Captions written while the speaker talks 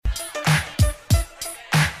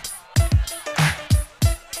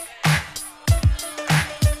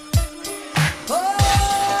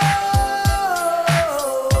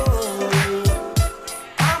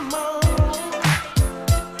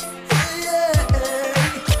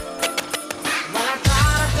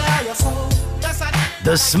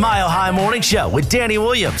The Smile High Morning Show with Danny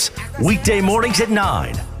Williams. Weekday mornings at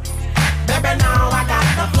 9. Baby, now I got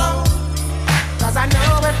the flow, 'cause I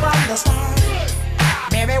know it from the start.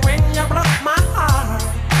 Baby, when you broke my heart,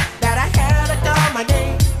 that I had to come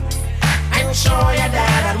again and show you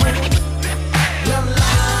that I'd win. Your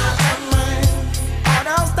love to mine. All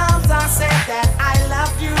those times I said that I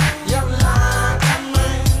loved you. Your love to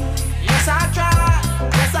mine. Yes, I tried.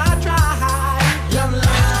 Yes, I tried. Your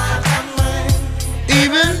love to mine.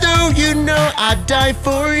 Even though you know I'd die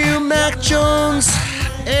for you, Mac Jones,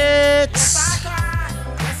 it's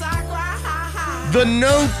the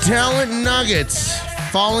No Talent Nuggets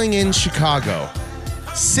falling in Chicago.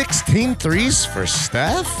 16 threes for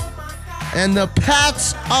Steph. And the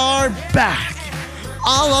Pats are back.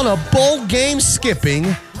 All on a bowl game skipping,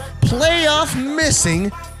 playoff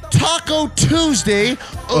missing, Taco Tuesday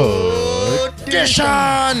edition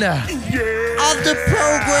of the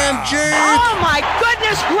program, Jake. Oh, my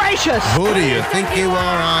goodness gracious. Who do you think you are?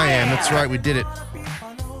 I am. That's right, we did it.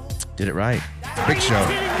 Did it right. Big show.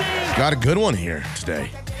 Got a good one here today.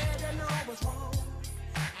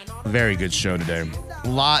 Very good show today.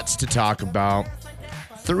 Lots to talk about.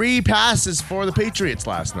 3 passes for the Patriots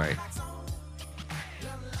last night.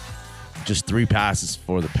 Just 3 passes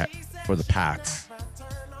for the Pats.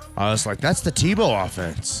 I was like, that's the Tebow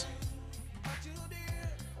offense.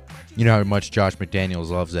 You know how much Josh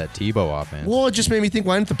McDaniels loves that Tebow offense. Well, it just made me think,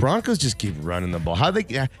 why didn't the Broncos just keep running the ball? How'd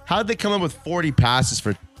they come up with 40 passes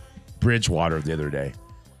for Bridgewater the other day?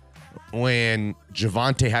 When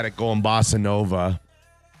Javonte had it going Bossa Nova,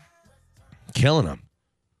 killing him.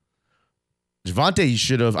 Javonte, you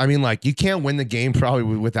should have, you can't win the game probably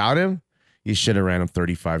without him. You should have ran him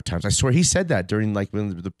 35 times. I swear he said that during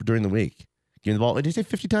the week. Giving the ball, did he say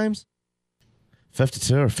 50 times?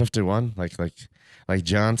 52 or 51, like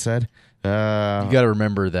John said. You got to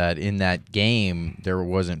remember that in that game, there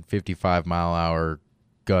wasn't 55-mile-hour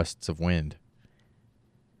gusts of wind.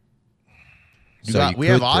 We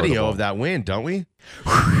have audio of that wind, don't we?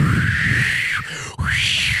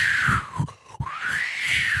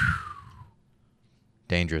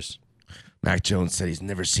 Dangerous. Mac Jones said he's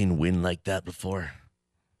never seen wind like that before.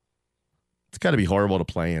 It's got to be horrible to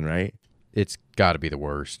play in, right? It's got to be the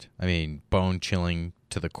worst. Bone chilling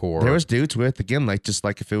to the core. There was dudes with, again, just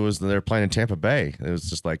like if it was they're playing in Tampa Bay. It was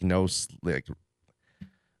just like no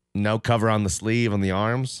cover on the sleeve, on the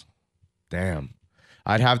arms. Damn.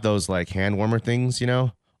 I'd have those hand warmer things,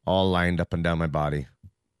 all lined up and down my body.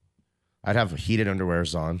 I'd have heated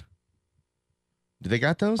underwears on. Do they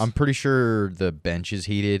got those? I'm pretty sure the bench is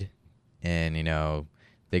heated, and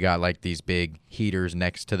they got these big heaters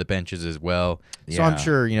next to the benches as well. So I'm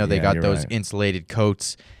sure they got those insulated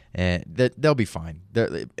coats, and they'll be fine.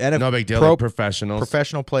 No big deal.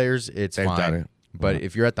 Professional players, it's They've fine. done it. But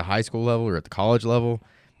if you're at the high school level or at the college level,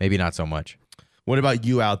 maybe not so much. What about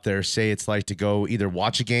you out there? Say it's like to go either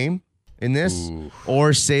watch a game in this,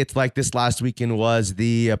 or say it's like this last weekend was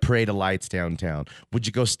the Parade of Lights downtown. Would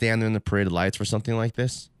you go stand there in the Parade of Lights for something like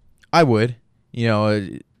this? I would,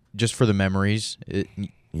 just for the memories.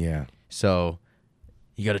 Yeah. So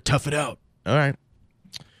you got to tough it out. All right.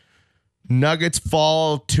 Nuggets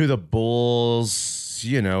fall to the Bulls.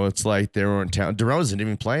 It's like they were in town. DeRozan didn't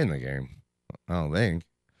even play in the game, I don't think.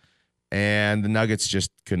 And the Nuggets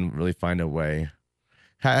just couldn't really find a way.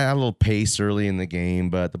 Had a little pace early in the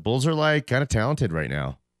game, but the Bulls are kind of talented right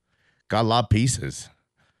now. Got a lot of pieces.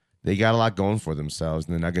 They got a lot going for themselves,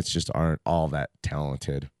 and the Nuggets just aren't all that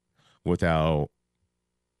talented without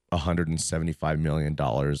 $175 million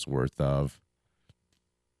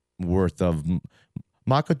worth of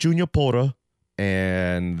Maka Junior Porter,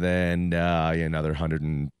 and then another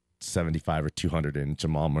 175 or 200 in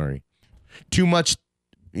Jamal Murray. Too much,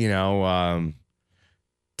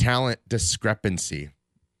 talent discrepancy.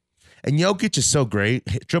 And Jokic is so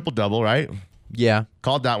great. Triple-double, right? Yeah.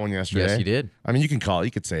 Called that one yesterday. Yes, he did. You can call it.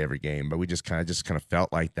 You could say every game, but we just kind of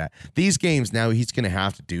felt like that. These games now he's going to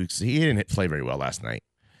have to do. He didn't play very well last night,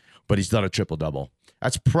 but he's done a triple-double.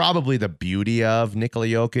 That's probably the beauty of Nikola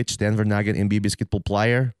Jokic, Denver Nugget, NBA basketball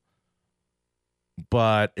player.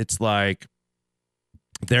 But it's like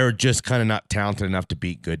they're just kind of not talented enough to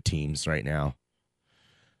beat good teams right now.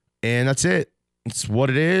 And that's it. It's what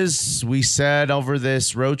it is. We said over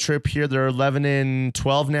this road trip here, they're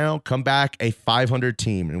 11-12 now. Come back a 500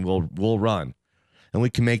 team, and we'll run. And we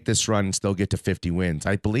can make this run and still get to 50 wins.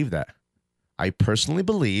 I believe that. I personally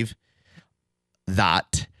believe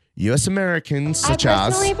that U.S. Americans such as... I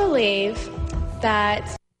personally believe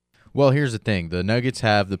that... Well, here's the thing. The Nuggets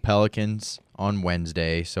have the Pelicans on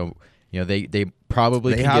Wednesday, so they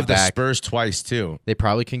probably can have get back. the Spurs twice, too. They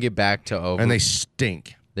probably can get back to over... And they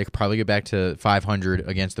stink. They could probably get back to 500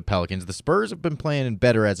 against the Pelicans. The Spurs have been playing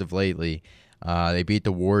better as of lately. They beat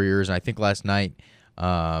the Warriors, and I think last night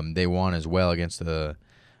they won as well against the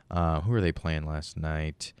who were they playing last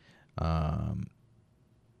night?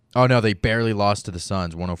 Oh, no, they barely lost to the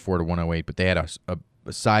Suns, 104-108, but they had a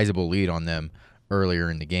sizable lead on them earlier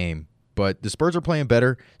in the game. But the Spurs are playing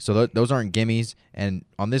better, so those aren't gimmies. And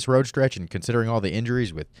on this road stretch, and considering all the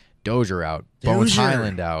injuries with Dozier out, Bones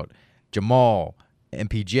Highland out, Jamal,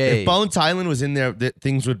 MPJ. If Bones Highland was in there,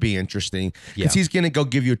 things would be interesting. Because he's going to go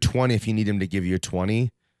give you a 20 if you need him to give you a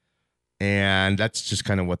 20. And that's just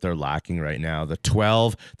kind of what they're lacking right now. The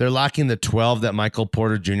 12, they're lacking the 12 that Michael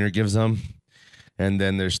Porter Jr. gives them. And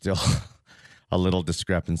then there's still a little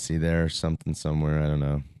discrepancy there, something somewhere. I don't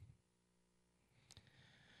know.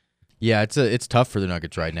 Yeah, it's tough for the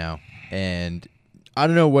Nuggets right now. And I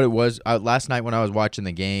don't know what it was. Last night when I was watching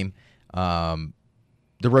the game, the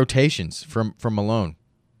rotations from Malone.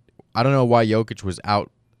 I don't know why Jokic was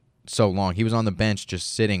out so long. He was on the bench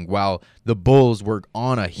just sitting while the Bulls were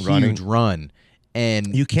on a huge run.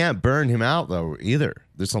 And you can't burn him out, though, either.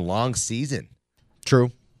 There's a long season.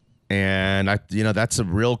 True. And that's a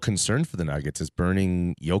real concern for the Nuggets is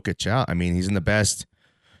burning Jokic out. I mean, he's in the best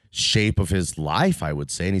shape of his life, I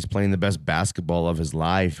would say, and he's playing the best basketball of his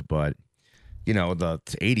life. But the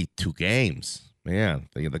 82 games, man,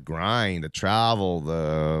 the grind, the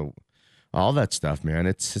travel, all that stuff, man.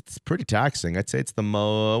 It's pretty taxing. I'd say it's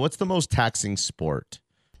what's the most taxing sport?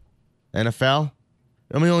 NFL?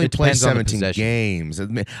 I mean, only play 17 games.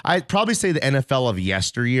 I'd probably say the NFL of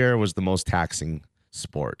yesteryear was the most taxing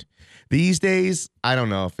sport. These days, I don't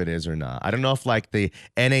know if it is or not. I don't know if like the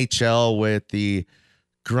NHL with the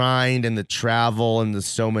grind and the travel and the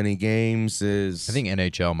so many games is. I think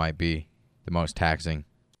NHL might be the most taxing.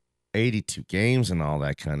 82 games and all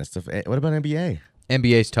that kind of stuff. What about NBA?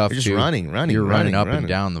 NBA's tough. You're just too. running. You're running up and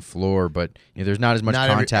down the floor, but there's not as much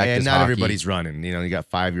contact as not hockey. Everybody's running. You got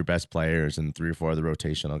 5 of your best players and 3 or 4 of the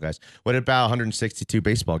rotational guys. What about 162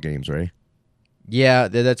 baseball games, right? Yeah,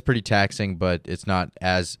 that's pretty taxing, but it's not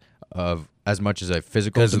as much as a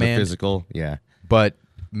physical demand. Because of the physical, yeah. But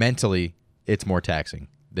mentally, it's more taxing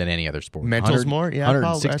than any other sport. Mental's more? Yeah.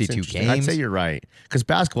 162 games. I'd say you're right. Because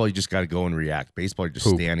basketball, you just got to go and react. Baseball, you're just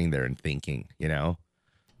standing there and thinking, It's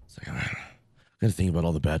like, I'm going to think about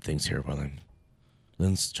all the bad things here while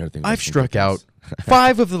let's try to think about I've struck out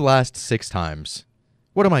 5 of the last 6 times.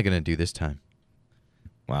 What am I going to do this time?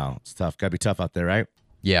 Wow. It's tough. Got to be tough out there, right?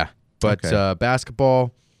 Yeah. But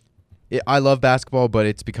basketball, I love basketball, but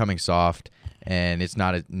it's becoming soft, and it's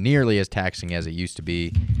not nearly as taxing as it used to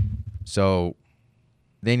be. So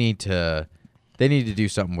they need to do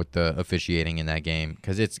something with the officiating in that game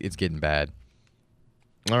because it's getting bad.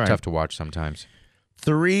 All right. Tough to watch sometimes.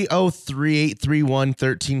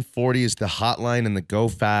 303-831-1340 is the hotline and the Go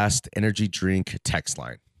Fast Energy Drink text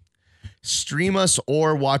line. Stream us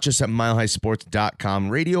or watch us at milehighsports.com.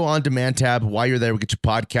 Radio on demand tab. While you're there, we get you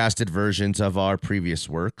podcasted versions of our previous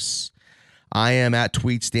works. I am at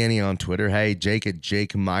TweetsDanny on Twitter. Hey, Jake at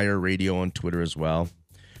Jake Meyer Radio on Twitter as well.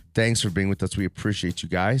 Thanks for being with us. We appreciate you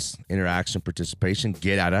guys. Interaction, participation.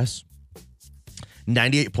 Get at us.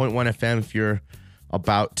 98.1 FM if you're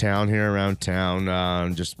about town here, around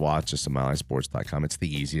town. Just watch us at milehighsports.com. It's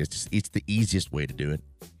the easiest. It's the easiest way to do it.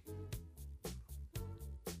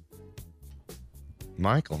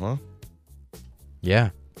 Michael, huh?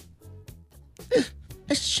 Yeah.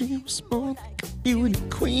 She was born like a beauty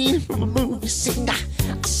queen from a movie scene.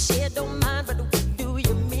 Is this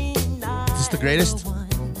the greatest?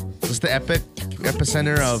 Is this the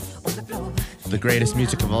epicenter of the greatest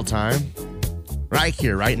music of all time? Right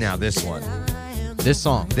here, right now, this one. This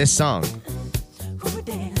song.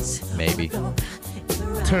 Maybe.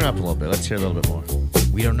 Turn it up a little bit. Let's hear a little bit more.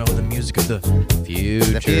 We don't know the music of the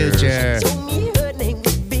future. The future.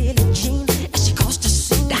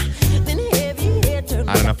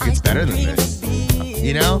 I don't know if it gets better than this.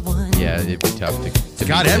 Yeah, it'd be tough to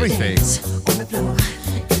got everything.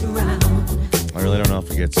 I really don't know if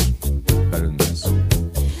it gets better than this. Oh.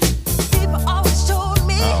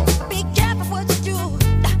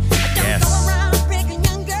 Yes.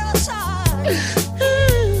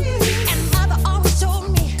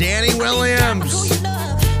 Danny Williams.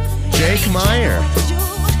 Jake Meyer.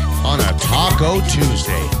 On a Taco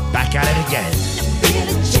Tuesday. Back at it again.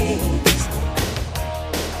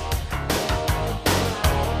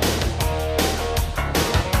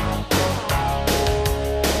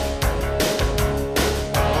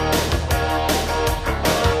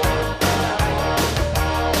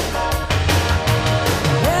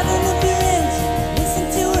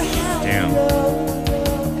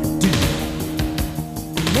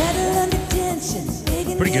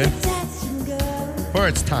 pretty good. For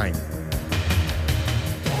its time.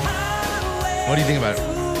 What do you think about it?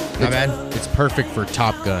 Not bad? It's perfect for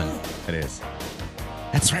Top Gun. It is.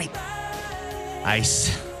 That's right.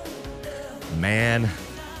 Ice. Man,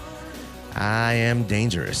 I am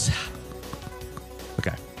dangerous.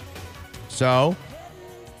 Okay. So,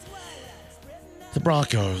 the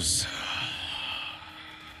Broncos.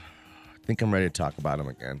 I think I'm ready to talk about them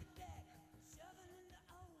again.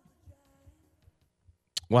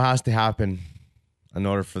 What has to happen in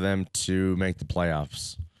order for them to make the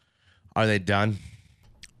playoffs? Are they done?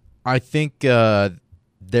 I think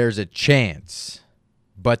there's a chance,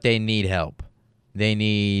 but they need help. They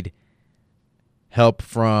need help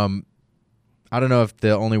from, I don't know if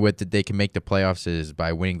the only way that they can make the playoffs is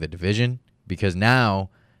by winning the division, because now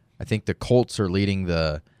I think the Colts are leading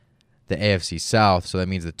the AFC South, so that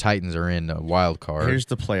means the Titans are in a wild card. Here's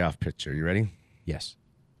the playoff picture. You ready? Yes.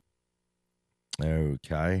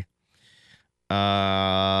 Okay.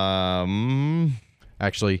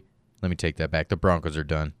 Actually, let me take that back. The Broncos are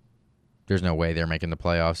done. There's no way they're making the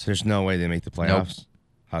playoffs. There's no way they make the playoffs? Nope.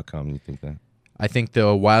 How come you think that? I think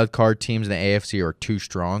the wild card teams in the AFC are too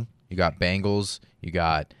strong. You got Bengals. You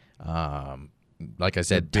got, like I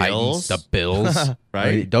said, the Bills. Titans. The Bills.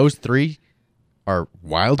 Right? Those three are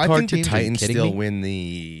wild card I think teams. the Titans still me? win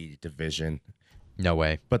the division. No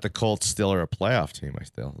way. But the Colts still are a playoff team. I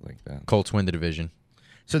still think that. Colts win the division.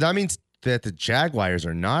 So that means that the Jaguars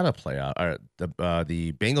are not a playoff. Or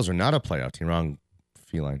the Bengals are not a playoff team. Wrong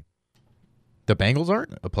feline. The Bengals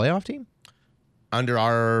aren't a playoff team? Under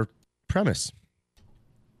our premise.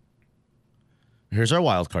 Here's our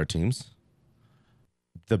wild card teams.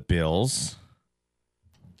 The Bills.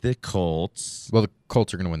 The Colts. Well, the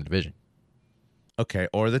Colts are going to win the division. Okay,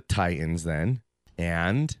 or the Titans then.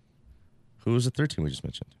 And who was the third team we just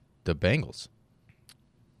mentioned? The Bengals.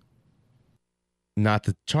 Not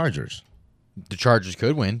the Chargers. The Chargers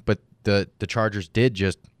could win, but the Chargers did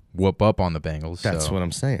just whoop up on the Bengals. That's what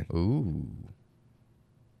I'm saying. Ooh.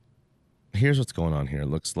 Here's what's going on here. It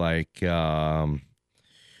looks like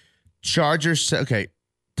Chargers. Okay,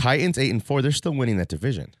 Titans 8-4. They're still winning that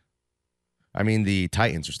division. I mean, the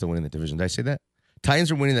Titans are still winning that division. Did I say that?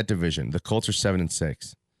 Titans are winning that division. The Colts are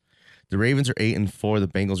 7-6. The Ravens are 8-4. The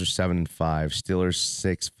Bengals are 7-5.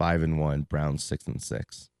 Steelers 6-5-1. Browns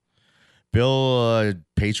 6-6.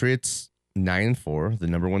 Patriots 9-4. The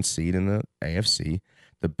number one seed in the AFC.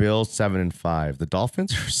 The Bills 7-5. The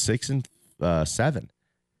Dolphins are 6-7.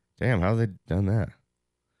 Damn, how have they done that?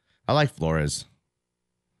 I like Flores.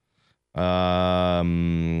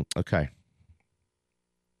 Okay.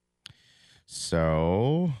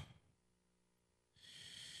 So,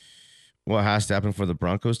 what has to happen for the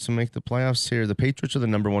Broncos to make the playoffs here? The Patriots are the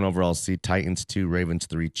number one overall seed. Titans 2, Ravens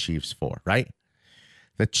 3, Chiefs 4, right?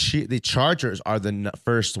 The Chargers are the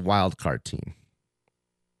first wild card team.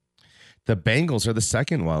 The Bengals are the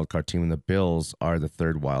second wild card team, and the Bills are the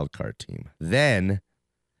third wild card team. Then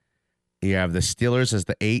you have the Steelers as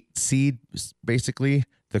the 8 seed, basically.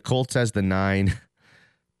 The Colts as the 9.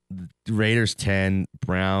 Raiders 10.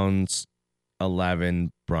 Browns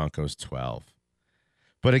 11. Broncos 12.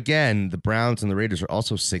 But again, the Browns and the Raiders are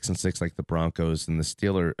also 6-6 like the Broncos, and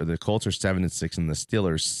the Colts are 7-6 and the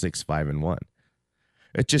Steelers 6-5-1.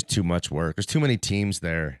 It's just too much work. There's too many teams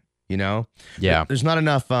there, you know? Yeah. There's not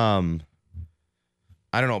enough I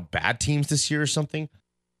don't know, bad teams this year or something.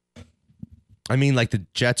 I mean, like the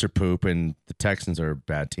Jets are poop and the Texans are a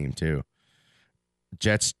bad team too.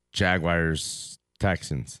 Jets, Jaguars,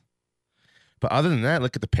 Texans. But other than that,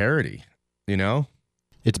 look at the parity, you know?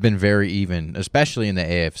 It's been very even, especially in the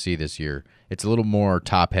AFC this year. It's a little more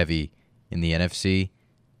top-heavy in the NFC,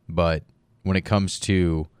 but when it comes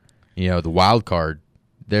to, the wild card,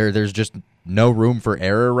 there's just no room for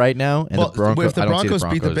error right now. And if the Broncos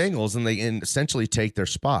beat the Bengals, then they essentially take their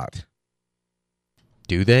spot.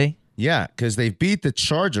 Do they? Yeah, because they beat the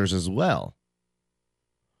Chargers as well.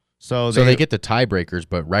 So they get the tiebreakers,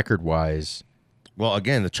 but record-wise... Well,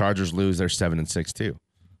 again, the Chargers lose, they're 7-6 too.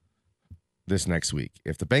 This next week.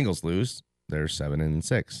 If the Bengals lose, they're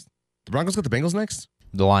 7-6. The Broncos got the Bengals next?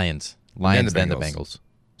 The Lions. Then the Bengals.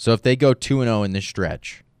 So if they go 2-0 in this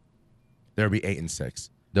stretch... They'll be 8-6.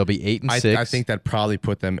 They'll be 8-6. I think that'd probably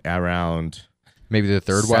put them around... Maybe the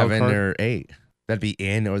third wild card? 7 or 8. That'd be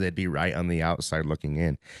in, or they'd be right on the outside looking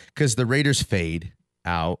in. Because the Raiders fade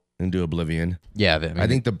out into oblivion. Yeah. I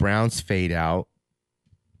think the Browns fade out.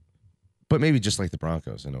 But maybe just like the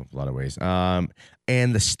Broncos in a lot of ways. And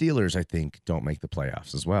the Steelers, I think, don't make the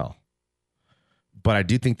playoffs as well. But I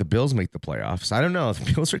do think the Bills make the playoffs. I don't know.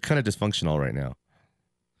 The Bills are kind of dysfunctional right now.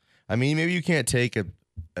 I mean, maybe you can't take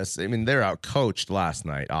they're out coached last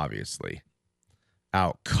night, obviously.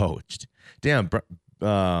 out-coached. Damn, Bill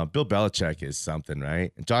Belichick is something,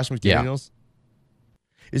 right? And Josh McDaniels?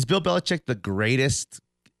 Yeah. Is Bill Belichick the greatest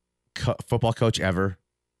football coach ever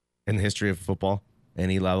in the history of football,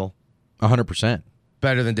 any level? 100%.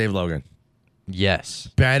 Better than Dave Logan? Yes.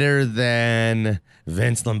 Better than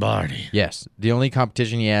Vince Lombardi? Yes. The only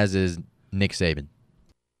competition he has is Nick Saban.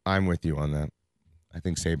 I'm with you on that. I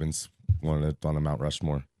think Saban's on a Mount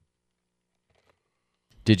Rushmore.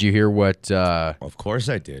 Did you hear what... Of course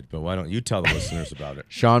I did, but why don't you tell the listeners about it?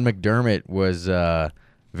 Sean McDermott was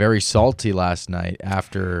very salty last night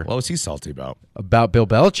after... What was he salty about? About Bill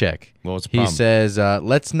Belichick. What was the problem? He says,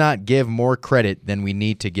 let's not give more credit than we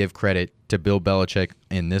need to give credit to Bill Belichick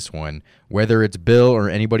in this one. Whether it's Bill or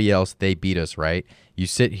anybody else, they beat us, right? You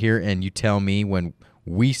sit here and you tell me when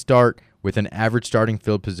we start with an average starting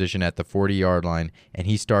field position at the 40-yard line and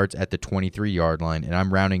he starts at the 23-yard line, and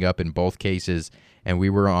I'm rounding up in both cases, and we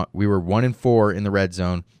were 1-4 in the red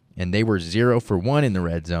zone, and they were 0-for-1 in the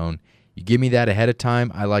red zone. You give me that ahead of time,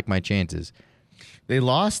 I like my chances. They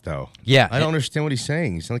lost, though. Yeah. I don't understand what he's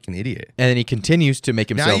saying. You sound like an idiot. And then he continues to make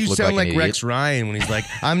himself look like an idiot. Now you sound like Rex Ryan when he's like,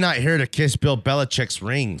 I'm not here to kiss Bill Belichick's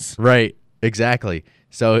rings. Right, exactly.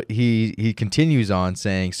 So he continues on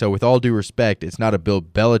saying, so with all due respect, it's not a Bill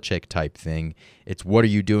Belichick type thing. It's what are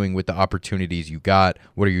you doing with the opportunities you got?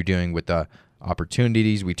 What are you doing with the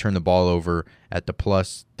opportunities? We turn the ball over at the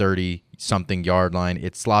plus 30-something yard line.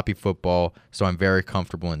 It's sloppy football, so I'm very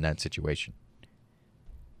comfortable in that situation.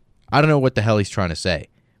 I don't know what the hell he's trying to say,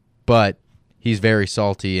 but he's very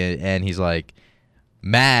salty, and he's like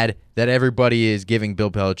mad that everybody is giving Bill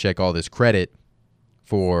Belichick all this credit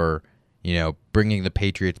for, bringing the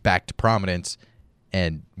Patriots back to prominence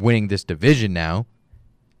and winning this division now.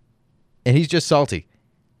 And he's just salty.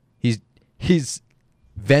 He's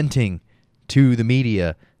venting to the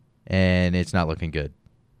media, and it's not looking good.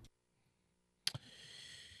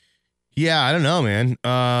 Yeah, I don't know, man.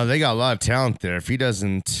 They got a lot of talent there. If they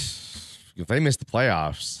miss the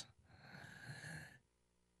playoffs,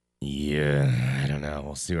 yeah, I don't know.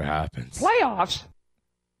 We'll see what happens. Playoffs?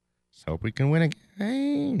 Let's hope we can win a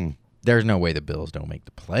game. There's no way the Bills don't make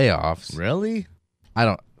the playoffs. Really?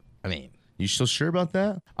 You still sure about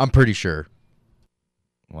that? I'm pretty sure.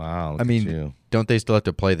 Wow. Don't they still have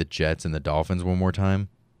to play the Jets and the Dolphins one more time?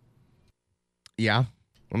 Yeah.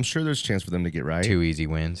 I'm sure there's a chance for them to get right. 2 easy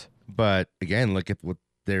wins. But again, look at what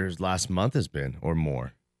their last month has been or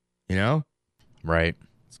more. Right.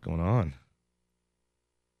 What's going on?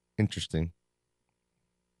 Interesting.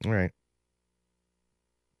 All right.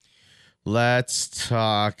 Let's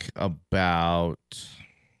talk about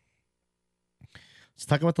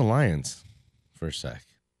the Lions for a sec.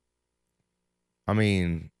 Are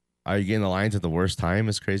you getting the Lions at the worst time,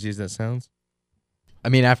 as crazy as that sounds?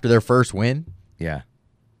 After their first win? Yeah.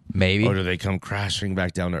 Maybe. Or do they come crashing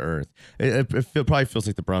back down to earth? It probably feels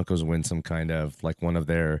like the Broncos win some kind of, like one of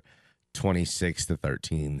their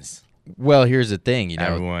 26-13s. Well, here's the thing.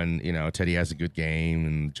 Everyone, Teddy has a good game,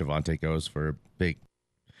 and Javonte goes for big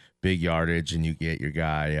yardage, and you get your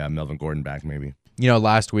guy, Melvin Gordon, back maybe.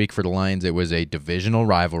 Last week for the Lions, it was a divisional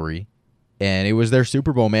rivalry, and it was their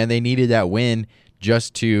Super Bowl, man. They needed that win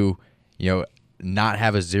just to, not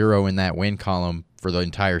have a 0 in that win column for the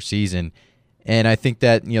entire season. And I think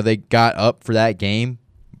that, they got up for that game,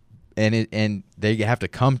 and they have to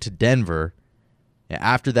come to Denver.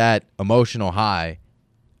 After that emotional high,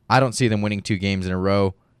 I don't see them winning 2 games in a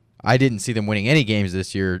row. I didn't see them winning any games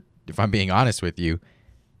this year, if I'm being honest with you.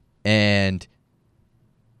 And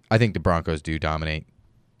I think the Broncos do dominate.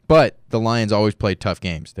 But the Lions always play tough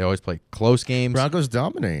games. They always play close games. Broncos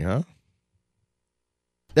dominate, huh?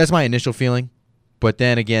 That's my initial feeling. But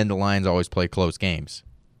then again, the Lions always play close games.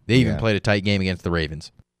 They even played a tight game against the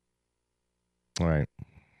Ravens. All right.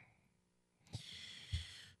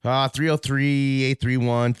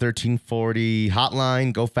 303-831-1340.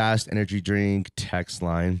 Hotline, Go Fast Energy Drink, text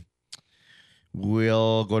line.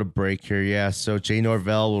 We'll go to break here. Yeah, so Jay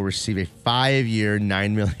Norvell will receive a 5-year,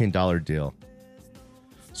 $9 million deal.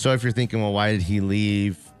 So if you're thinking, well, why did he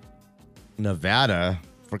leave Nevada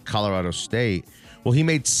for Colorado State? Well, he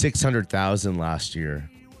made $600,000 last year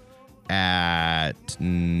at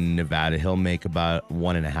Nevada. He'll make about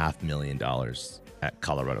 $1.5 million at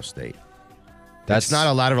Colorado State. That's not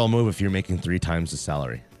a lateral move if you're making 3 times the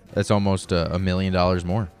salary. That's almost $1 million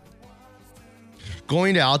more.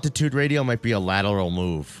 Going to Altitude Radio might be a lateral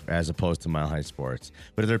move as opposed to Mile High Sports.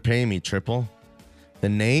 But if they're paying me triple,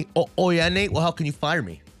 then Nate, oh yeah, Nate, well, how can you fire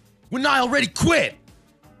me? When I already quit.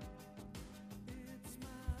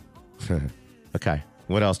 Okay.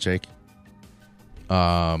 What else, Jake?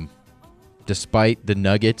 Despite the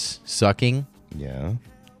Nuggets sucking, yeah,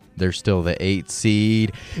 They're still the 8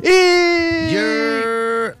 seed.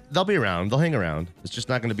 They'll be around. They'll hang around. It's just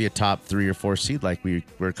not going to be a top 3 or 4 seed like we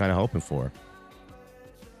were kind of hoping for.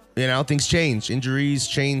 You know, things change. Injuries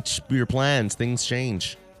change your plans. Things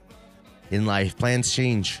change in life. Plans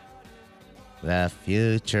change. The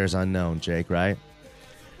future's unknown, Jake, right?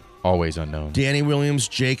 Always unknown. Danny Williams,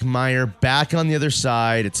 Jake Meyer, back on the other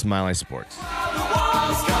side. It's Mile High Sports.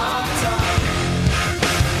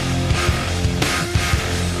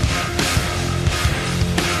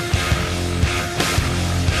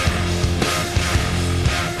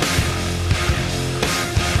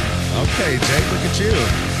 Okay, Jake, look at you.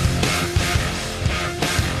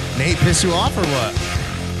 Nate pissed you off or what?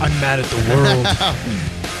 I'm mad at the world.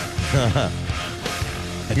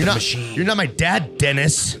 You're not my dad,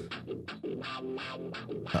 Dennis.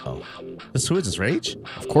 Uh-oh. Who is this, Rage?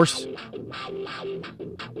 Of course.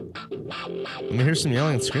 Let me hear some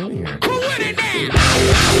yelling and screaming here.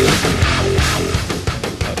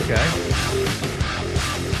 Okay.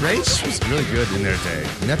 Rage was really good in their day.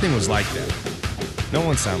 Nothing was like that. No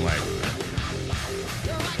one sounded like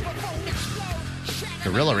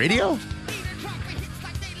Gorilla Radio?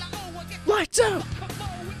 Lights out.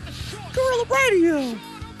 Gorilla Radio.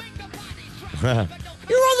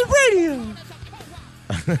 You're on the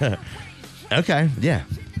radio. Okay, yeah.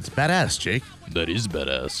 It's badass, Jake. That is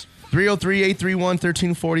badass.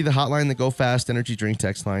 303-831-1340, the hotline, the Go Fast Energy Drink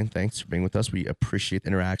text line. Thanks for being with us. We appreciate the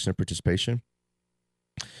interaction and participation.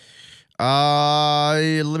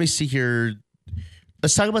 Let me see here.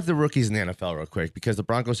 Let's talk about the rookies in the NFL real quick because the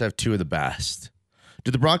Broncos have 2 of the best. Do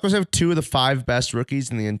the Broncos have 2 of the 5 best rookies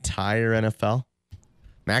in the entire NFL?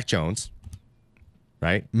 Mac Jones,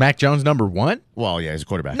 right? Mac Jones number 1? Well, yeah, he's a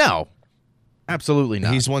quarterback. No. Absolutely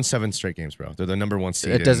not. He's won 7 straight games, bro. They're the number 1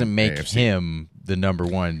 seed. It doesn't make AFC. him the number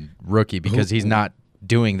 1 rookie because he's not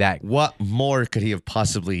doing that. What more could he have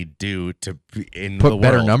possibly do to in Put the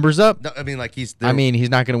better world? numbers up? No, I mean, like he's not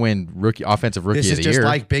going to win offensive rookie this of is the just year.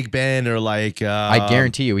 like Big Ben or like I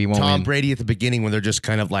guarantee you he won't Tom win. Brady at the beginning when they're just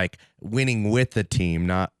kind of like winning with the team,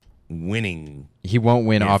 not winning. He won't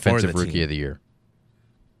win for offensive the rookie team. of the year.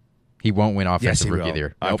 He won't win offensive rookie of the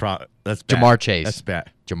year. Nope. Let's bet. Jamar Chase. Let's bet.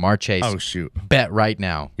 Jamar Chase. Oh shoot! Bet right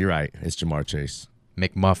now. You're right. It's Jamar Chase.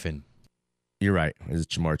 McMuffin. You're right. It's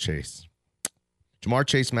Jamar Chase. Jamar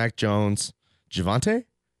Chase, Mac Jones, Javonte,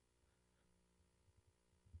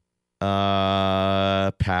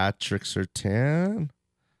 Patrick Surtain.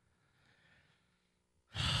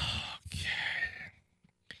 Okay.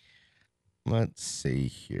 Let's see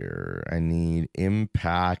here. I need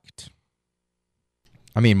impact.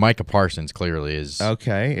 I mean, Micah Parsons clearly is.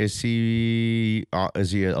 Okay. Is he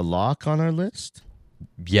a lock on our list?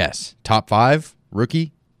 Yes. Top 5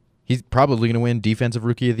 rookie. He's probably going to win defensive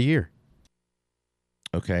rookie of the year.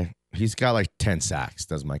 Okay. He's got like 10 sacks,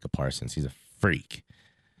 does Micah Parsons. He's a freak.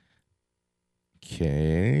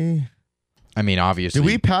 Okay. I mean, obviously. Did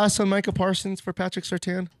we pass on Micah Parsons for Patrick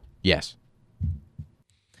Surtain? Yes.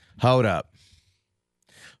 Hold up.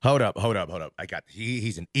 I got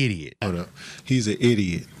he's an idiot. Hold up. He's an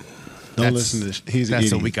idiot. Don't listen to this. He's an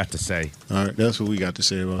idiot. That's what we got to say. All right, that's what we got to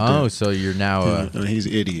say about that. Oh, so you're now. He's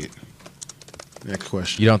an idiot. Next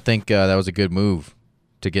question. You don't think that was a good move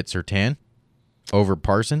to get Surtain over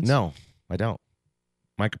Parsons? No, I don't.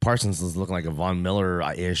 Micah Parsons is looking like a Von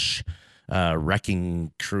Miller-ish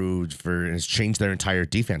wrecking crew has changed their entire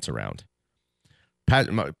defense around.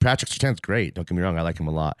 Patrick Surtain's great. Don't get me wrong. I like him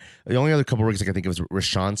a lot. The only other couple rookies I can think of is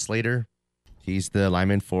Rashawn Slater. He's the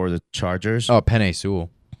lineman for the Chargers. Oh, Penei Sewell.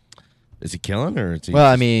 Is he killing or is he? Well,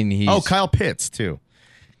 I mean, he's. Oh, Kyle Pitts, too.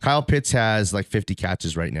 Kyle Pitts has like 50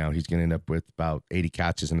 catches right now. He's going to end up with about 80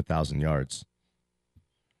 catches and 1,000 yards.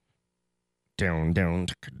 Down.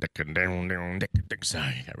 Sorry,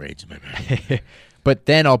 I got rage in my mouth. But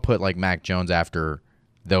then I'll put like Mac Jones after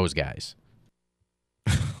those guys.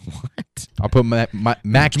 What? I'll put Mac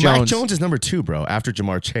Jones. Mac Jones is number 2, bro, after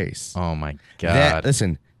Jamar Chase. Oh, my God.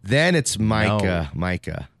 Then it's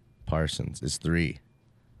Micah Parsons is 3.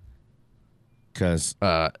 Because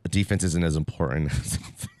defense isn't as important.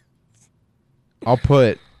 I'll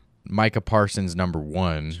put Micah Parsons number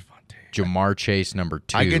 1, Jamar Chase number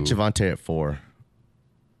 2. I get Javonte at 4.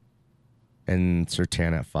 And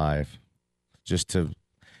Surtain at 5. Just to...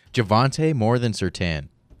 Javonte more than Surtain.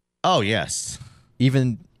 Oh, yes.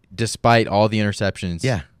 Even despite all the interceptions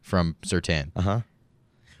Yeah. from Surtain. Uh-huh.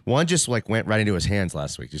 One just like went right into his hands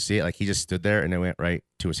last week. Did you see it? Like he just stood there and it went right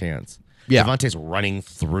to his hands. Yeah. Javonte's running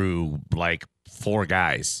through like 4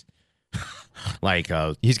 guys.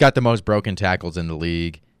 He's got the most broken tackles in the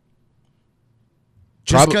league.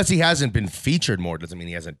 Just because he hasn't been featured more doesn't mean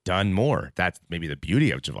he hasn't done more. That's maybe the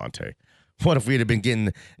beauty of Javonte. What if we'd have been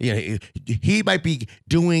getting, he might be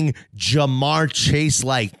doing Jamar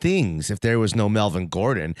Chase-like things if there was no Melvin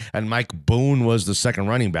Gordon and Mike Boone was the second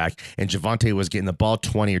running back and Javonte was getting the ball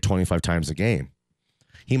 20 or 25 times a game.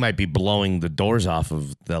 He might be blowing the doors off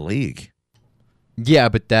of the league. Yeah,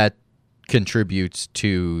 but that contributes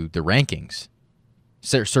to the rankings.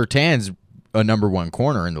 Surtain's a number one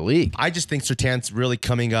corner in the league. I just think Surtain's really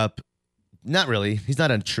coming up. Not really. He's not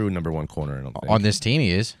a true number one corner. I don't think. On this team,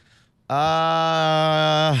 he is.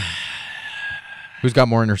 Who's got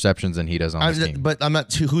more interceptions than he does on this team? But I'm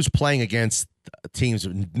not. Who's playing against teams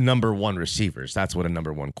with number one receivers? That's what a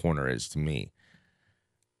number one corner is to me.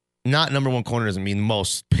 Not number one corner doesn't mean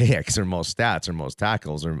most picks or most stats or most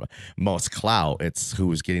tackles or most clout. It's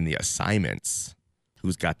who's getting the assignments.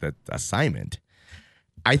 Who's got the assignment?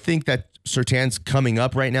 I think that Surtain's coming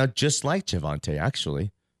up right now, just like Javonte.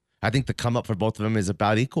 Actually, I think the come up for both of them is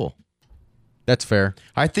about equal. That's fair.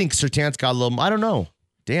 I think Surtain's got a little. I don't know.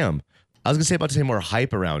 Damn, I was gonna say more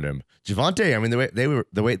hype around him. Javonte. I mean,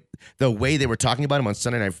 the way they were talking about him on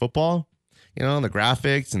Sunday Night Football. The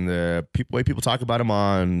graphics and the way people talk about him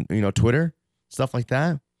on Twitter, stuff like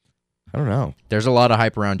that. I don't know. There's a lot of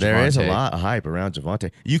hype around Javonte. There is a lot of hype around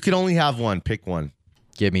Javonte. You can only have one. Pick one.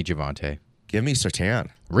 Give me Javonte. Give me Surtain.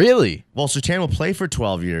 Really? Well, Surtain will play for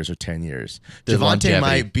 12 years or 10 years. The Javonte longevity.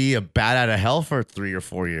 might be a bat out of hell for 3 or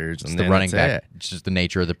 4 years. It's the running back. It's just the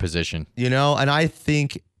nature of the position. And I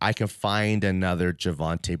think I can find another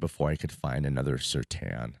Javonte before I could find another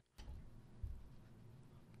Surtain.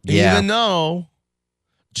 Yeah. Even though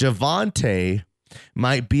Javonte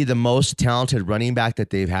might be the most talented running back that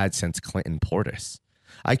they've had since Clinton Portis.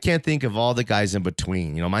 I can't think of all the guys in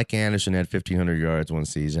between. Mike Anderson had 1,500 yards one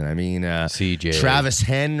season. I mean, CJ. Travis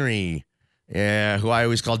Henry, who I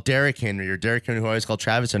always call Derrick Henry, or Derrick Henry, who I always call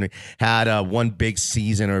Travis Henry, had one big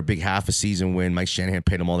season or a big half a season when Mike Shanahan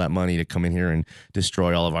paid him all that money to come in here and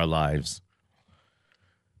destroy all of our lives.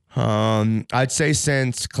 I'd say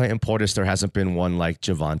since Clinton Portis, there hasn't been one like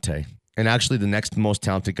Javonte. And actually, the next most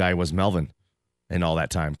talented guy was Melvin in all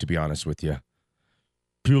that time, to be honest with you.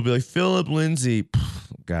 People be like, Philip Lindsay.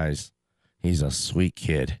 Guys, he's a sweet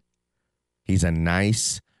kid. He's a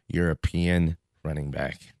nice European running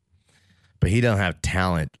back. But he don't have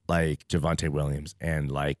talent like Javonte Williams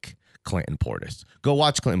and like Clinton Portis. Go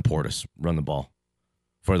watch Clinton Portis run the ball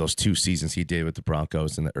for those 2 seasons he did with the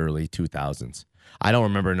Broncos in the early 2000s. I don't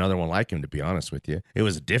remember another one like him, to be honest with you. It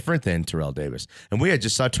was different than Terrell Davis. And we had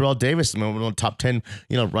just saw Terrell Davis, one of the top 10,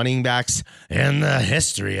 running backs in the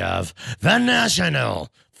history of the National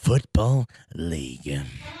Football League.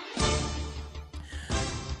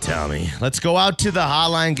 Tell me. Let's go out to the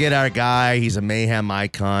hotline, get our guy. He's a mayhem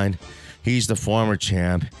icon. He's the former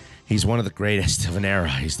champ. He's one of the greatest of an era.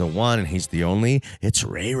 He's the one and he's the only. It's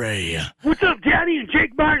Ray Ray. What's up, Daddy and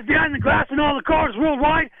Jake Myers behind the glass and all the cars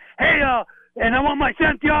worldwide? Hey, and I want my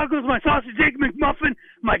Santiago's, my sausage egg McMuffin,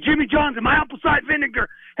 my Jimmy John's, and my apple cider vinegar.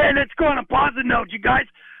 Hey, let's go on a positive note, you guys.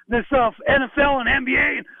 This NFL and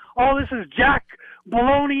NBA and all this is jack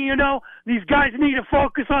baloney, These guys need to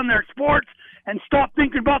focus on their sports and stop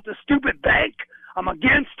thinking about the stupid bank. I'm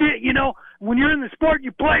against it, When you're in the sport,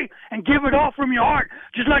 you play and give it all from your heart.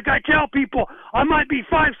 Just like I tell people, I might be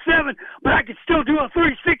 5'7", but I could still do a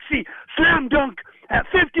 360 slam dunk at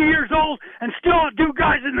 50 years old and still outdo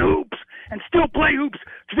guys in the hoops and still play hoops,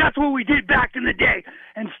 because that's what we did back in the day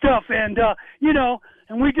and stuff. And,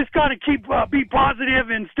 and we just got to keep be positive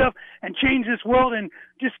and stuff and change this world and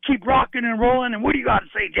just keep rocking and rolling. And what do you got to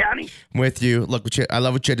say, Johnny? I'm with you. Look, I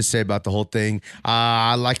love what you had to say about the whole thing.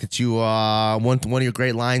 I like that you one of your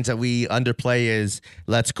great lines that we underplay is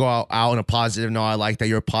let's go out on a positive note. I like that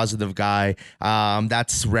you're a positive guy.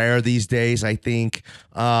 That's rare these days. I think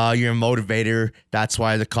you're a motivator. That's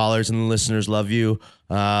why the callers and the listeners love you.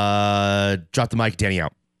 Drop the mic, Danny,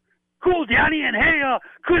 out. Cool, Danny. And hey,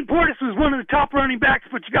 Clint Portis was one of the top running backs,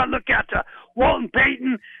 but you got to look at Walton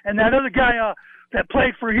Payton and that other guy that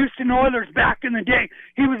played for Houston Oilers back in the day.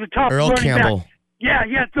 He was a top Earl running Campbell. back. Yeah,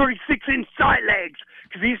 he had 36-inch side legs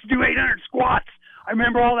because he used to do 800 squats. I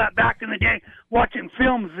remember all that back in the day, watching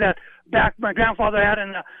films that back my grandfather had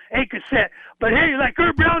in a cassette. But hey, like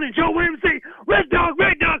Herb Brown and Joe Williams say, Red Dog,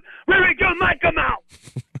 Ray Joe might come out.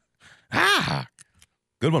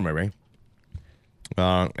 Good one, Ray Ray.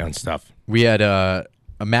 And stuff. We had a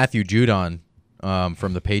Matthew Judon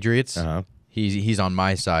from the Patriots. Uh-huh. He's on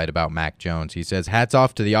my side about Mac Jones. He says, "Hats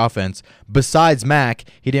off to the offense. Besides Mac,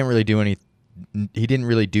 he didn't really do any. He didn't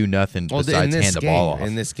really do nothing besides hand the ball off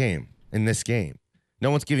in this game. No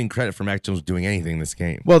one's giving credit for Mac Jones doing anything in this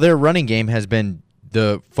game. Well, their running game has been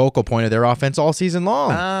the focal point of their offense all season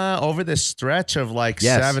long. Over this stretch of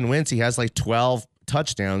 7 wins, he has 12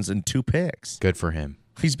 touchdowns and 2 picks. Good for him.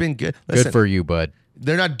 He's been good. Listen, good for you, bud.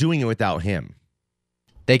 They're not doing it without him.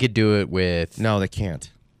 They could do it with No, they can't.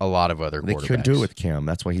 a lot of other They quarterbacks. couldn't do it with Cam.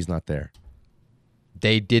 That's why he's not there.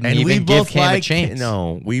 They didn't even give Cam a chance.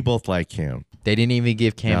 No, we both like Cam. They didn't even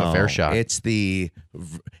give Cam a fair shot. It's the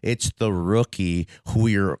rookie who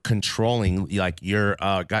you're controlling. Like you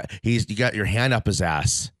got your hand up his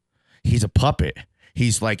ass. He's a puppet.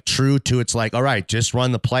 He's like true to it's like, all right, just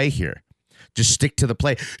run the play here. Just stick to the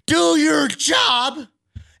play. Do your job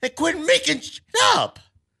and quit making shit up.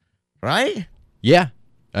 Right? Yeah.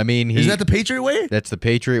 I mean, isn't that the Patriot way? That's the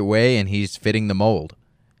Patriot way, and he's fitting the mold.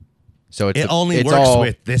 So it only works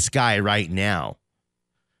with this guy right now.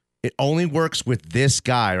 It only works with this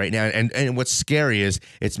guy right now. And what's scary is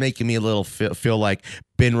it's making me a little feel like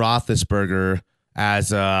Ben Roethlisberger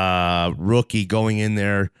as a rookie going in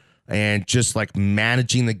there and just like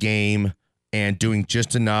managing the game and doing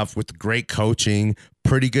just enough with great coaching,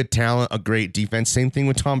 pretty good talent, a great defense. Same thing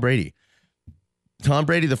with Tom Brady. Tom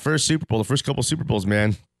Brady, the first couple Super Bowls,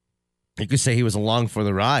 man, you could say he was along for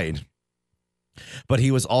the ride. But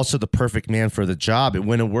he was also the perfect man for the job. It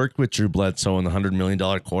wouldn't have worked with Drew Bledsoe and the $100 million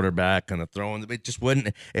quarterback and the throwing. It just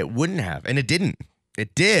wouldn't. It wouldn't have. And it didn't.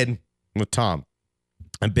 It did with Tom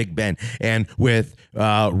and Big Ben and with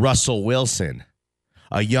Russell Wilson.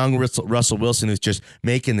 A young Russell Wilson who's just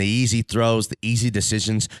making the easy throws, the easy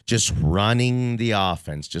decisions, just running the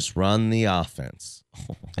offense. Just run the offense.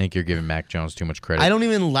 I think you're giving Mac Jones too much credit. I don't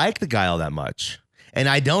even like the guy all that much. And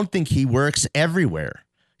I don't think he works everywhere.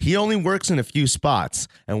 He only works in a few spots,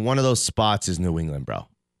 and one of those spots is New England, bro.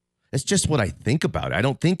 It's just what I think about it. I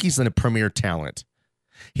don't think he's a premier talent.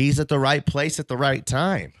 He's at the right place at the right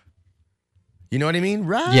time. You know what I mean?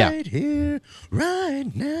 Right here, right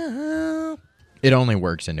now. It only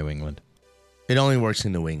works in New England. It only works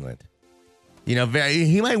in New England. You know,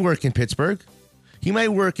 he might work in Pittsburgh. He might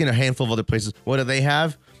work in a handful of other places. What do they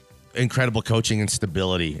have? Incredible coaching and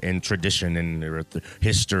stability and tradition and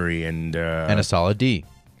history and a solid D.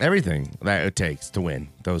 Everything that it takes to win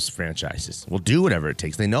those franchises. Will do whatever it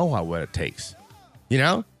takes. They know what it takes. You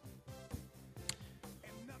know?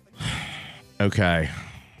 Okay.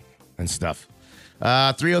 And stuff.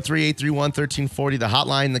 303-831-1340, the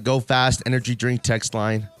hotline, the Go Fast Energy Drink text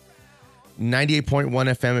line. 98.1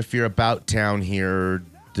 FM if you're about town here.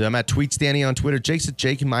 I'm at Tweets Danny on Twitter. Jake's at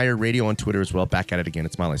Jake Meyer Radio on Twitter as well. Back at it again.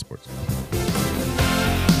 It's Mile High Sports.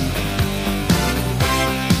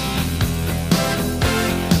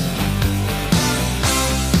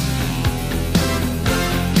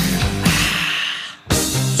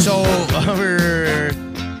 So over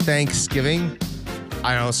Thanksgiving,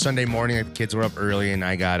 I don't know, Sunday morning, the kids were up early and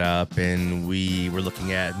I got up and we were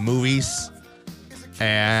looking at movies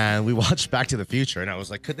and we watched Back to the Future and I was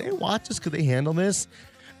like, could they watch this? Could they handle this?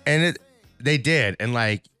 And they did. And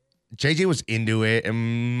like JJ was into it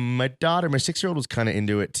and my daughter, my 6-year-old was kind of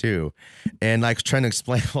into it too. And like trying to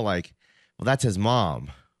explain, well, that's his mom,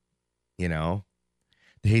 you know,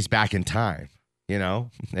 he's back in time. You know,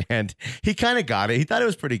 and he kind of got it. He thought it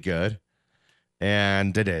was pretty good.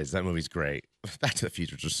 And it is. That movie's great. Back to the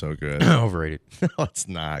Future is just so good. Overrated. No, it's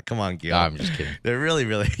not. Come on, Gil. No, I'm just kidding. They're really,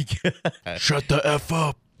 really good. Shut the F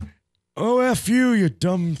up. Oh, F you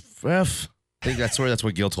dumb F. I think that's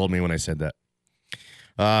what Gil told me when I said that.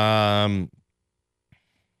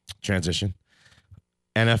 Transition.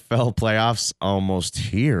 NFL playoffs almost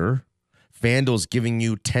here. FanDuel's giving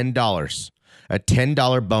you $10. A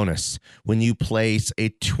 $10 bonus when you place a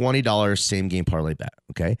 $20 same game parlay bet.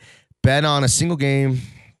 Okay. Bet on a single game,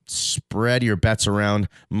 spread your bets around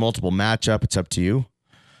multiple matchup. It's up to you.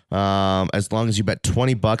 As long as you bet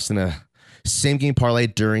 $20 in a same game parlay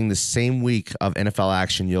during the same week of NFL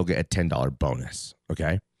action, you'll get a $10 bonus.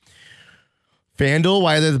 Okay. FanDuel,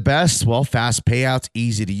 why they're the best? Well, fast payouts,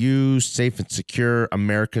 easy to use, safe and secure,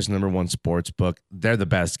 America's #1 sports book. They're the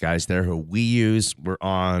best, guys. They're who we use. We're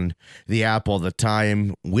on the app all the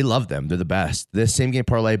time. We love them. They're the best. This same game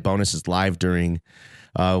parlay bonus is live during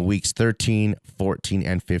weeks 13, 14,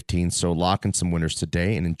 and 15. So lock in some winners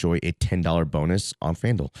today and enjoy a $10 bonus on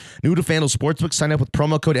FanDuel. New to FanDuel Sportsbook, sign up with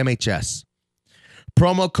promo code MHS.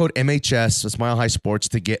 Promo code MHS with Mile High Sports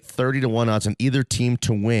to get 30-1 odds on either team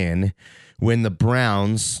to win when the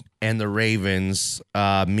Browns and the Ravens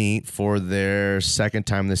meet for their second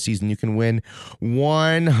time this season. You can win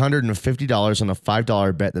 $150 on a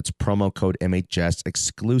 $5 bet. That's promo code MHS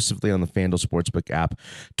exclusively on the FanDuel Sportsbook app.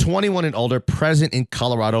 21 and older, present in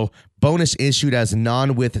Colorado. Bonus issued as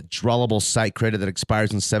non-withdrawable site credit that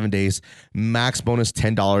expires in 7 days. Max bonus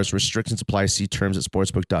 $10. Restrictions apply. See terms at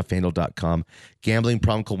sportsbook.fanduel.com. Gambling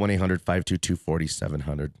problem, call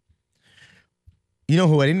 1-800-522-4700. You know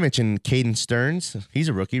who I didn't mention? Caden Stearns. He's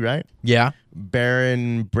a rookie, right? Yeah.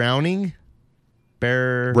 Baron Browning.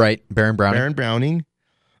 Right. Baron Browning. Baron Browning.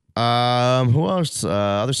 Who else?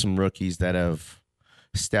 There's some rookies that have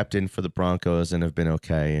stepped in for the Broncos and have been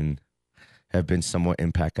okay and have been somewhat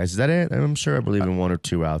impact guys. Is that it? I'm sure I believe in one or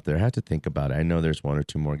two out there. I have to think about it. I know there's one or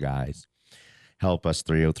two more guys. Help us,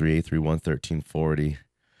 303-831-1340.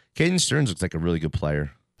 Caden Stearns looks like a really good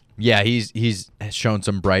player. Yeah, he's shown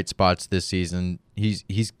some bright spots this season.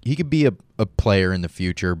 He could be a player in the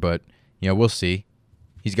future, but we'll see.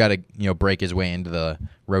 He's got to break his way into the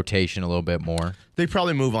rotation a little bit more. They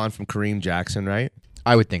probably move on from Kareem Jackson, right?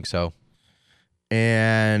 I would think so.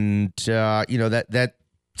 And that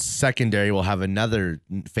secondary will have another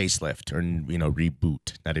facelift or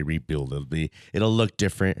reboot, not a rebuild. It'll look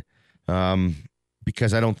different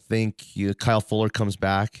because I don't think Kyle Fuller comes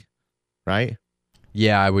back, right?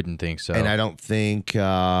 Yeah, I wouldn't think so. And I don't think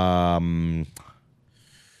I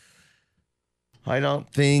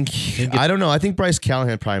don't know. I think Bryce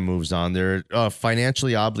Callahan probably moves on. They're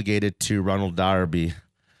financially obligated to Ronald Darby.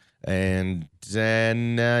 And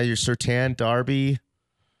then your Surtain, Darby.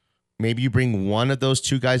 Maybe you bring one of those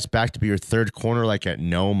two guys back to be your third corner, like at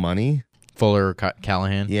no money. Fuller or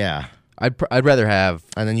Callahan? Yeah. I'd rather have.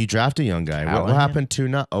 And then you draft a young guy. What happened to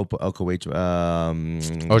not Ojemudia?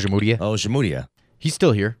 Ojemudia. He's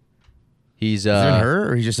still here. He's it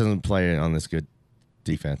hurt, or he just doesn't play on this good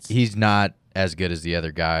defense? He's not as good as the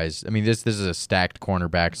other guys. I mean, this is a stacked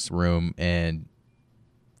cornerbacks room, and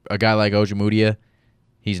a guy like Ojemudia,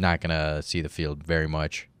 he's not going to see the field very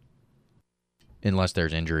much unless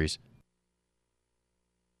there's injuries.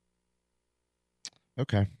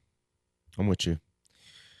 Okay. I'm with you.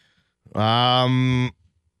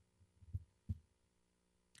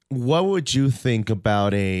 What would you think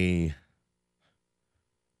about a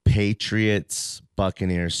Patriots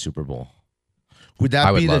Buccaneers Super Bowl? Would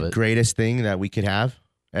that be the greatest thing that we could have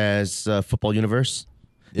as a football universe?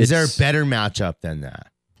 Is there a better matchup than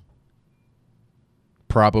that?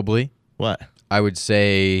 Probably. What? I would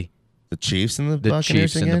say the Chiefs and the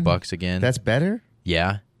Buccaneers Chiefs and the Bucs again. That's better?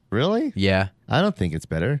 Yeah. Really? Yeah. I don't think it's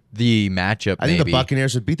better. The matchup, I think the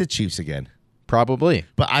Buccaneers would beat the Chiefs again. Probably.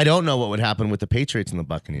 But I don't know what would happen with the Patriots and the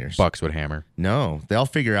Buccaneers. Bucs would hammer. No. They'll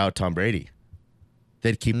figure out Tom Brady.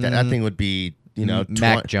 They'd keep that. That thing would be,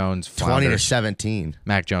 Mac Jones flounders. 20-17.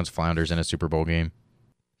 Mac Jones flounders in a Super Bowl game.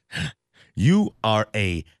 You are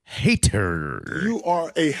a hater. You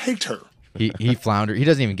are a hater. He floundered. He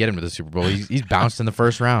doesn't even get him to the Super Bowl. He's bounced in the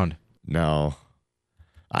first round. No.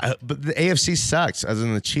 But the AFC sucks, as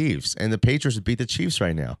in the Chiefs. And the Patriots would beat the Chiefs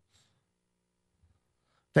right now.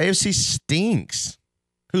 The AFC stinks.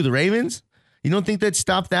 Who, the Ravens? You don't think they'd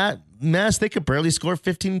stop that mess? They could barely score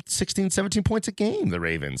 15, 16, 17 points a game, the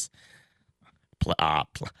Ravens. I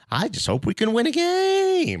just hope we can win a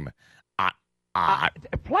game.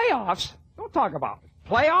 Playoffs? Don't talk about it.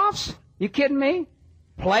 Playoffs? You kidding me?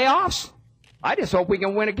 Playoffs? I just hope we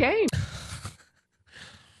can win a game.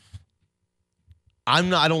 I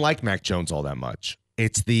don't like Mac Jones all that much.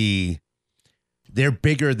 They're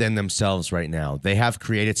bigger than themselves right now. They have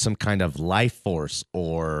created some kind of life force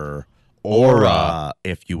or aura,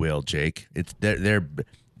 if you will, Jake. They're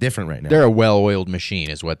different right now. They're a well-oiled machine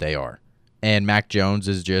is what they are. And Mac Jones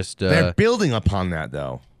is just they're building upon that,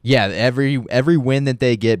 though. Yeah, every win that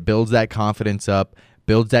they get builds that confidence up,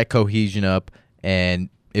 builds that cohesion up, and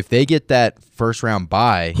if they get that first-round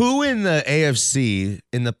bye... Who in the AFC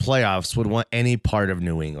in the playoffs would want any part of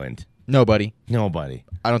New England? Nobody.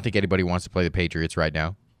 I don't think anybody wants to play the Patriots right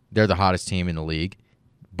now. They're the hottest team in the league.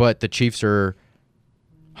 But the Chiefs are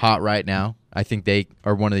hot right now. I think they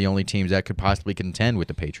are one of the only teams that could possibly contend with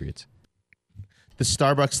the Patriots. The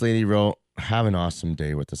Starbucks lady wrote, "Have an awesome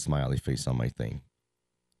day," with a smiley face on my thing.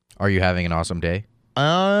 Are you having an awesome day?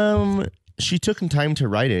 She took some time to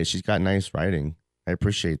write it. She's got nice writing. I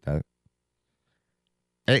appreciate that.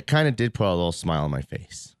 It kind of did put a little smile on my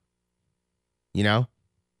face. You know?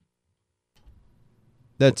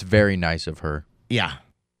 That's very nice of her. Yeah.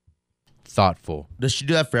 Thoughtful. Does she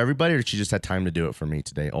do that for everybody, or did she just have time to do it for me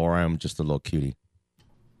today? Or I'm just a little cutie?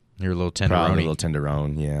 You're a little tenderoni. Probably a little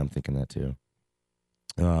tenderone. Yeah, I'm thinking that too.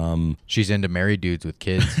 She's into married dudes with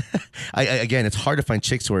kids. Again, it's hard to find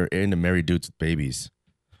chicks who are into married dudes with babies.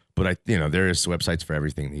 But there is websites for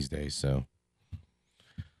everything these days, so...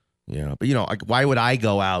 Yeah, but why would I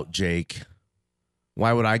go out, Jake?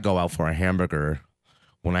 Why would I go out for a hamburger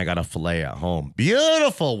when I got a filet at home.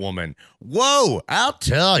 Beautiful woman. Whoa, I'll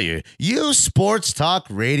tell you, you sports talk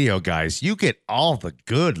radio guys, you get all the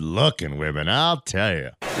good looking women, I'll tell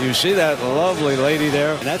you. You see that lovely lady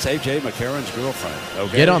there? And that's A.J. McCarron's girlfriend.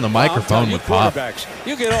 Okay? Get on the microphone with Pop.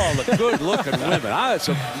 You get all the good looking women.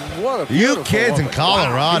 What a you kids woman. in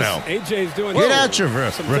Colorado. Wow. AJ's doing Get out your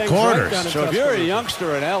recorders. Right so if you're a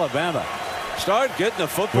youngster in Alabama, start getting the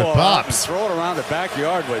football out and throw it around the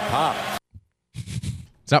backyard with Pop.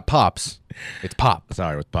 It's not Pops. It's Pop.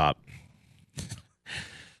 Sorry, with Pop.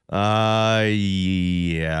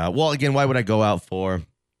 Yeah. Well, again, why would I go out for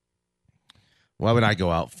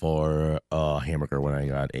a hamburger when I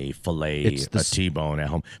got a filet, a T-bone at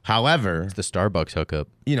home? However, it's the Starbucks hookup.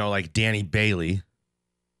 Like Danny Bailey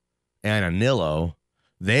and Anillo,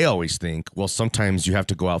 they always think, well, sometimes you have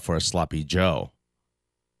to go out for a sloppy Joe,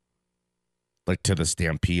 like to the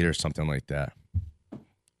Stampede or something like that.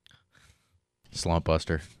 Slump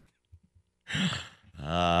buster.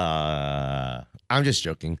 I'm just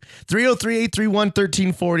joking.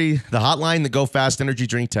 303-831-1340, the hotline, the Go Fast Energy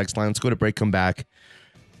Drink text line. Let's go to break, come back.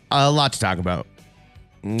 A lot to talk about.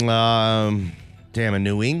 A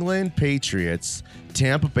New England Patriots,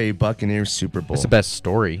 Tampa Bay Buccaneers Super Bowl. That's the best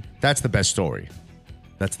story. That's the best story.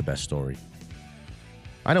 That's the best story.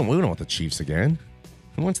 We don't want the Chiefs again.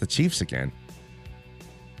 Who wants the Chiefs again?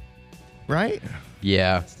 Right?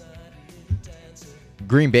 Yeah.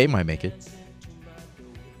 Green Bay might make it.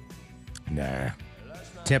 Nah.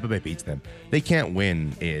 Tampa Bay beats them. They can't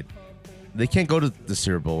win it. They can't go to the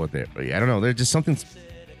Super Bowl with it. I don't know. There's just something's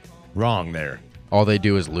wrong there. All they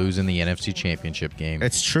do is lose in the NFC Championship game.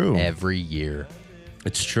 It's true. Every year.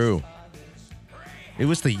 It's true. It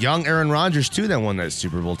was the young Aaron Rodgers, too, that won that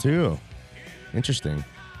Super Bowl, too. Interesting.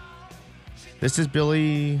 This is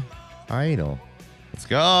Billy Idol. Let's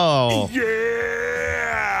go.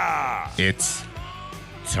 Yeah! It's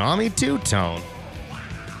Tommy Two-Tone,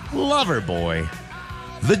 Loverboy,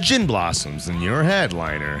 the Gin Blossoms, and your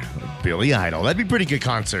headliner, Billy Idol. That'd be a pretty good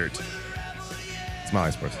concert.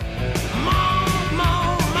 Smiley Sports.